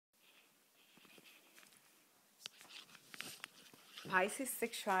Pisces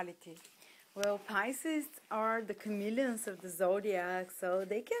sexuality. Well, Pisces are the chameleons of the zodiac, so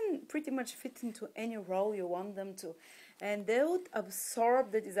they can pretty much fit into any role you want them to. And they would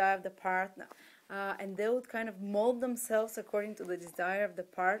absorb the desire of the partner. And they would kind of mold themselves according to the desire of the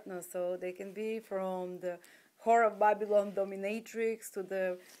partner. So they can be from the whore of Babylon dominatrix to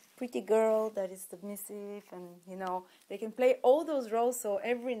the pretty girl that is submissive, and they can play all those roles. So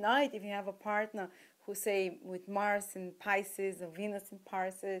every night, if you have a partner who, say, with Mars in Pisces or Venus in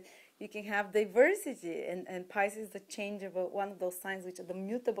Pisces, you can have diversity, and Pisces is the change of one of those signs, which are the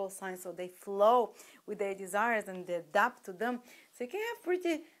mutable signs, so they flow with their desires and they adapt to them. So you can have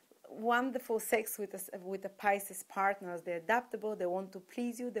pretty wonderful sex with the Pisces partners. They're adaptable, they want to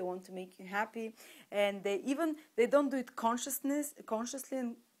please you, they want to make you happy, and they don't do it consciously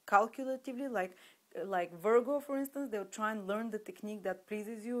and calculatively, like Virgo, for instance. They'll try and learn the technique that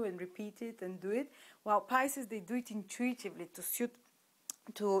pleases you and repeat it and do it, while Pisces, they do it intuitively to suit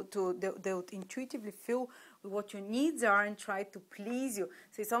they would intuitively feel what your needs are and try to please you.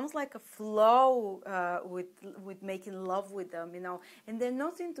 So it's almost like a flow with making love with them, and they're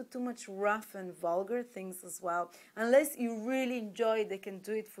not into too much rough and vulgar things as well. Unless you really enjoy it, they can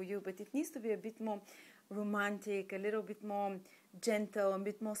do it for you, but it needs to be a bit more romantic, a little bit more gentle, a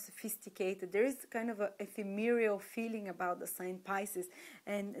bit more sophisticated. There is kind of an ephemeral feeling about the sign Pisces,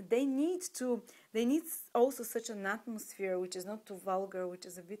 and they need also such an atmosphere which is not too vulgar, which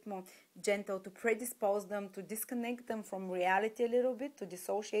is a bit more gentle, to predispose them, to disconnect them from reality a little bit, to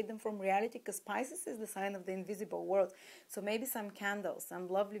dissociate them from reality, because Pisces is the sign of the invisible world. So maybe some candles, some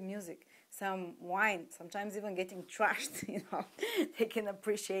lovely music, some wine, sometimes even getting trashed, they can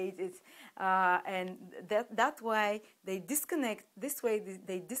appreciate it. And that way they disconnect. This way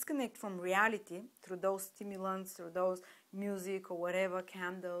they disconnect from reality through those stimulants, through those music or whatever,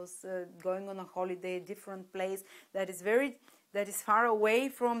 candles, going on a holiday, different place that is far away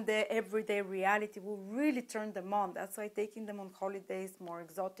from their everyday reality will really turn them on. That's why taking them on holidays, more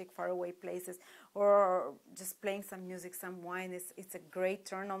exotic, faraway places, or just playing some music, some wine, it's a great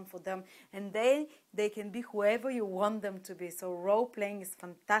turn on for them. And they can be whoever you want them to be. So role playing is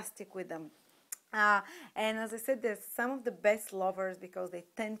fantastic with them. And as I said, they're some of the best lovers because they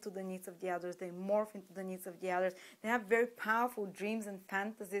tend to the needs of the others. They morph into the needs of the others. They have very powerful dreams and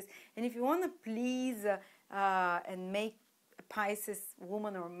fantasies. And if you want to please and make a Pisces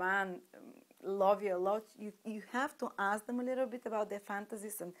woman or man love you a lot, you have to ask them a little bit about their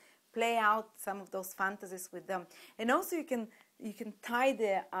fantasies and play out some of those fantasies with them. And also you can tie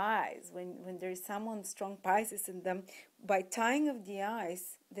their eyes when there is someone strong Pisces in them. By tying of the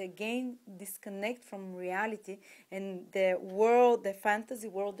eyes, they again disconnect from reality, and the fantasy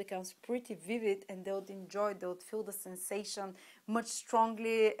world becomes pretty vivid, and they would enjoy, they would feel the sensation much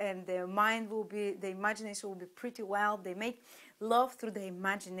strongly, and the imagination will be pretty wild. They make love through the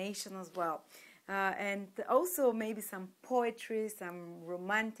imagination as well. And also maybe some poetry, some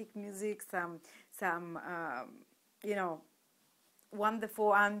romantic music, some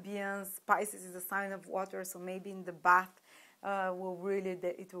wonderful ambience. Pisces is a sign of water, so maybe in the bath it will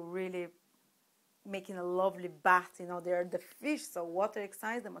really making a lovely bath. They're the fish, so water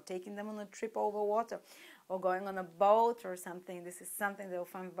excites them, or taking them on a trip over water, or going on a boat or something. This is something they'll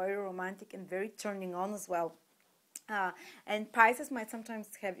find very romantic and very turning on as well. And Pisces might sometimes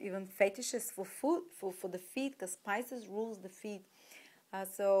have even fetishes for food, for the feet, because Pisces rules the feet.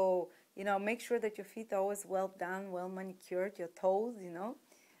 So make sure that your feet are always well done, well manicured, your toes,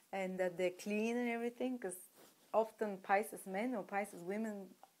 and that they're clean and everything, because often Pisces men or Pisces women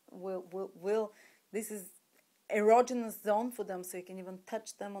will this is erogenous zone for them, so you can even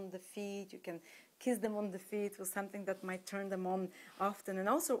touch them on the feet, you can kiss them on the feet, or something that might turn them on often. And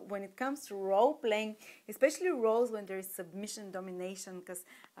also when it comes to role playing, especially roles when there is submission, domination, because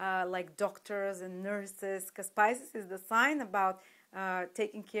like doctors and nurses, because Pisces is the sign about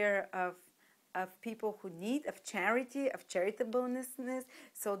taking care of people who need, of charity, of charitableness.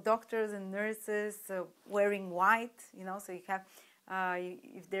 So doctors and nurses wearing white, so you have,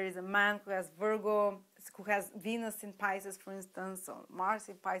 if there is a man who has Virgo, who has Venus in Pisces, for instance, or Mars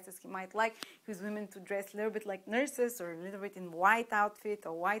in Pisces, he might like his women to dress a little bit like nurses, or a little bit in white outfit,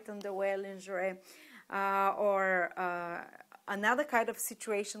 or white underwear, lingerie, or another kind of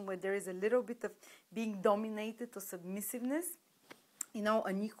situation where there is a little bit of being dominated, or submissiveness,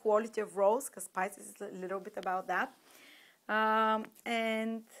 an equality of roles, because Pisces is a little bit about that.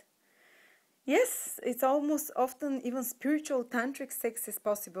 And yes, it's almost often even spiritual tantric sex is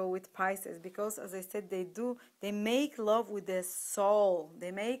possible with Pisces, because, as I said, they make love with their soul.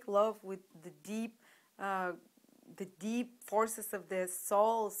 They make love with the deep the deep forces of their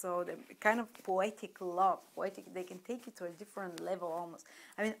soul, so the kind of poetic love, poetic, they can take you to a different level almost.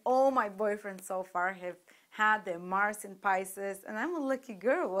 I mean, all my boyfriends so far have had their Mars in Pisces, and I'm a lucky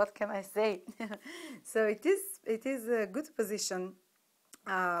girl, what can I say? So it is a good position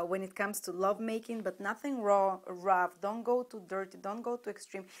when it comes to love making, but nothing rough. Don't go too dirty, don't go too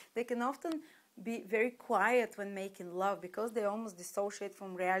extreme. They can often be very quiet when making love because they almost dissociate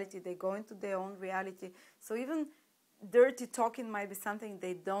from reality. They go into their own reality. So even dirty talking might be something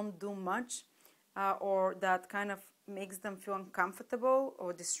they don't do much, or that kind of makes them feel uncomfortable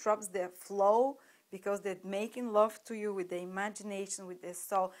or disrupts their flow, because they're making love to you with their imagination, with their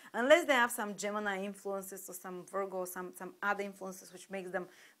soul, unless they have some Gemini influences or some Virgo, some other influences which makes them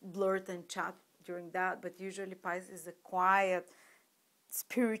blurt and chat during that. But usually Pisces is a quiet,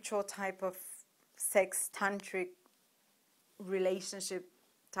 spiritual type of sex, tantric relationship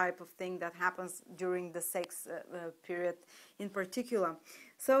type of thing that happens during the sex period in particular.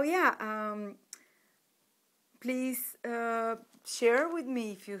 So yeah, please share with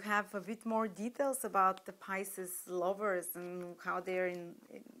me if you have a bit more details about the Pisces lovers and how they're in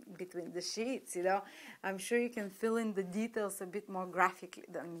between the sheets, you know. I'm sure you can fill in the details a bit more graphically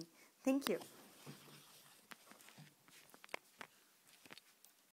than me. Thank you.